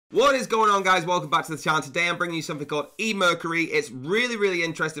What is going on, guys? Welcome back to the channel. Today I'm bringing you something called Emercury. It's really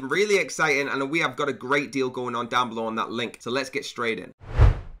interesting, really exciting, and we have got a great deal going on down below on that link. So let's get straight in.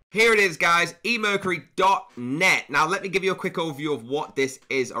 Here it is, guys, emercury.net. Now let me give you a quick overview of what this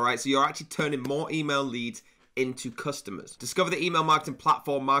is. All right, so you're actually turning more email leads into customers. Discover the email marketing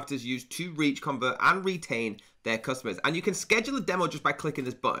platform marketers use to reach, convert, and retain their customers. And you can schedule a demo just by clicking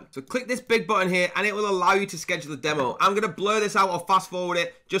this button. So click this big button here and it will allow you to schedule a demo. I'm going to blur this out or fast forward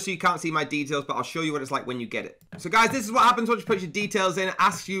it just so you can't see my details, but I'll show you what it's like when you get it. So guys, this is what happens once you put your details in. It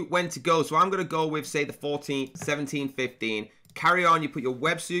asks you when to go. So I'm going to go with, say, the 14th, 17, 15. Carry on, you put your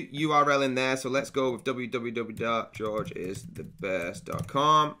website URL in there. So let's go with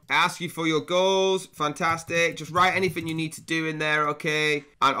www.georgeisthebest.com. Ask you for your goals. Fantastic. Just write anything you need to do in there, okay?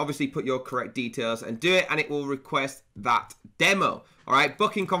 And obviously put your correct details and do it, and it will request that demo. All right,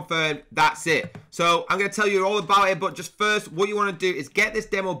 booking confirmed. That's it. So I'm going to tell you all about it, but just first, what you want to do is get this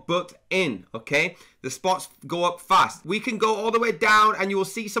demo booked in, okay? The spots go up fast. We can go all the way down, and you will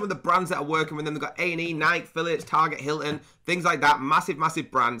see some of the brands that are working with them. They've got A&E, Nike, Philips, Target, Hilton, things like that. Massive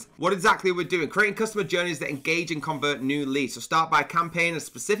brands. What exactly we're doing? Creating customer journeys that engage and convert new leads. So start by campaigning a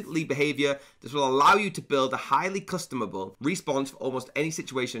specific lead behavior. This will allow you to build a highly customizable response for almost any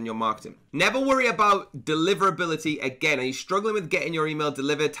situation in your marketing. Never worry about deliverability again. Are you struggling with getting your email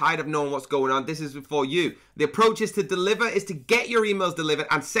delivered? Tired of knowing what's going on? This is for you. The approach is to deliver, is to get your emails delivered,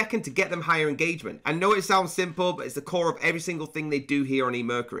 and second, to get them higher engagement. I know it sounds simple, but it's the core of every single thing they do here on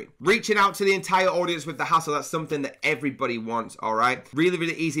Emercury. Reaching out to the entire audience with the hassle, that's something that everybody wants, all right?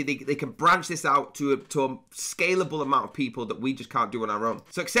 Really easy. They can branch this out to a scalable amount of people that we just can't do on our own.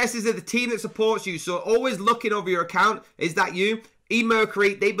 Success is the team that supports you, so always looking over your account. Is that you?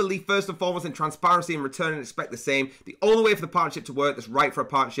 Emercury, they believe first and foremost in transparency and return and expect the same. The only way for the partnership to work that's right for a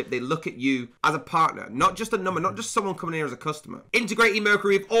partnership, they look at you as a partner, not just a number, not just someone coming here as a customer. Integrate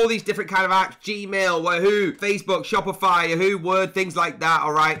Emercury with all these different kind of apps, Gmail, Wahoo, Facebook, Shopify, Yahoo, Word, things like that,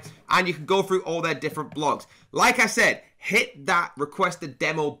 all right? And you can go through all their different blogs. Like I said, hit that request a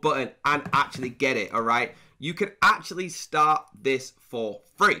demo button and actually get it, all right? You can actually start this for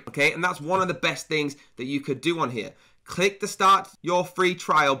free, okay? And that's one of the best things that you could do on here. Click the start your free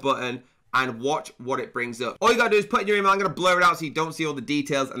trial button and watch what it brings up. All you gotta do is put in your email. I'm gonna blur it out so you don't see all the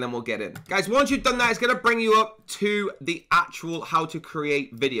details, and then we'll get in. Guys, once you've done that, it's gonna bring you up to the actual how to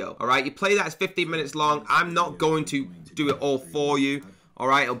create video, all right? You play that, it's 15 minutes long. I'm not going to do it all for you, all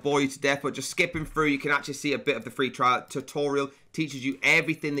right? It'll bore you to death, but just skipping through, you can actually see a bit of the free trial tutorial. Teaches you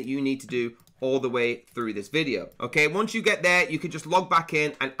everything that you need to do all the way through this video. Okay, once you get there, you can just log back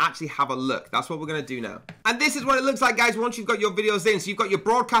in and actually have a look. That's what we're gonna do now. And this is what it looks like, guys, once you've got your videos in. So you've got your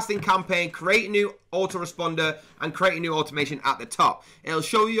broadcasting campaign, create a new autoresponder, and create a new automation at the top. It'll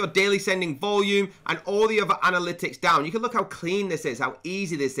show you your daily sending volume and all the other analytics down. You can look how clean this is, how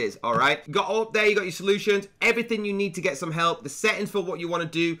easy this is, all right? You got up there, you got your solutions, everything you need to get some help, the settings for what you wanna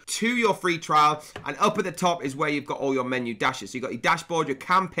do to your free trial, and up at the top is where you've got all your menu dashes. So you've got your dashboard, your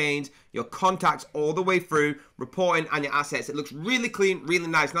campaigns, your contacts all the way through, reporting, and your assets. It looks really clean, really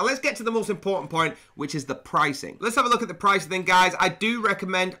nice. Now let's get to the most important point, which is the pricing. Let's have a look at the pricing then, guys. I do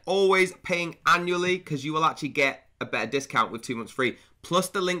recommend always paying annually because you will actually get a better discount with 2 months free. Plus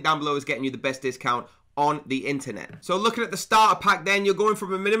the link down below is getting you the best discount on the internet. So looking at the starter pack then, you're going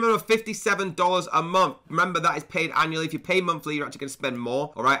from a minimum of $57 a month. Remember, that is paid annually. If you pay monthly, you're actually going to spend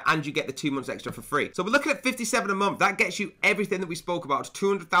more, all right? And you get the 2 months extra for free. So we're looking at $57 a month. That gets you everything that we spoke about.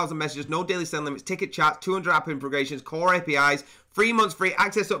 200,000 messages, no daily send limits, ticket chats, 200 app integrations, core APIs, 3 months free,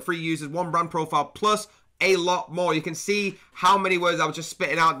 access to free users, 1 brand profile, plus a lot more. You can see how many words I was just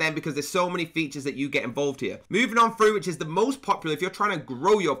spitting out then because there's so many features that you get involved here. Moving on through, which is the most popular if you're trying to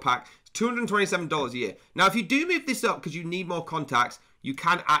grow your pack, $227 a year. Now, if you do move this up because you need more contacts, you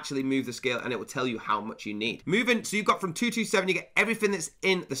can actually move the scale and it will tell you how much you need. Moving, so you've got from 227, you get everything that's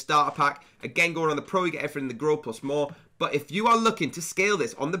in the starter pack. Again, going on the pro, you get everything in the grow plus more. But if you are looking to scale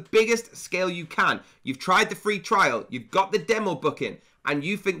this on the biggest scale you can, you've tried the free trial, you've got the demo booking, and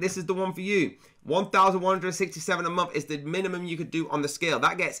you think this is the one for you, $1,167 a month is the minimum you could do on the scale.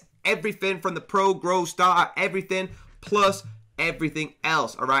 That gets everything from the pro, grow, starter, everything, plus everything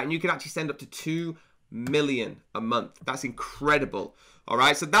else, all right? And you can actually send up to 2 million a month. That's incredible, all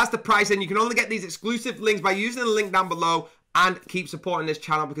right? So that's the price, and you can only get these exclusive links by using the link down below and keep supporting this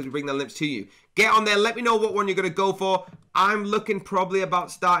channel because we bring the links to you. Get on there, let me know what one you're going to go for. I'm looking probably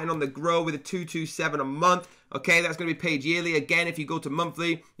about starting on the grow with a $227 a month. Okay, that's going to be paid yearly. Again, if you go to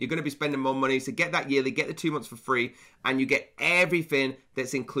monthly, you're going to be spending more money. So get that yearly, get the 2 months for free, and you get everything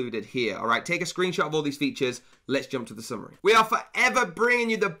that's included here. All right, take a screenshot of all these features. Let's jump to the summary. We are forever bringing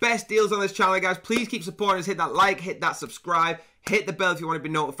you the best deals on this channel, guys. Please keep supporting us. Hit that like, hit that subscribe. Hit the bell if you want to be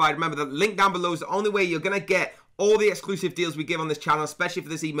notified. Remember, the link down below is the only way you're going to get all the exclusive deals we give on this channel, especially for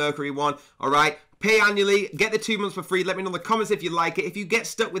this Emercury one, all right? Pay annually, get the 2 months for free. Let me know in the comments if you like it. If you get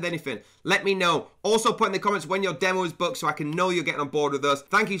stuck with anything, let me know. Also put in the comments when your demo is booked so I can know you're getting on board with us.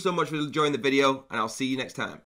 Thank you so much for enjoying the video, and I'll see you next time.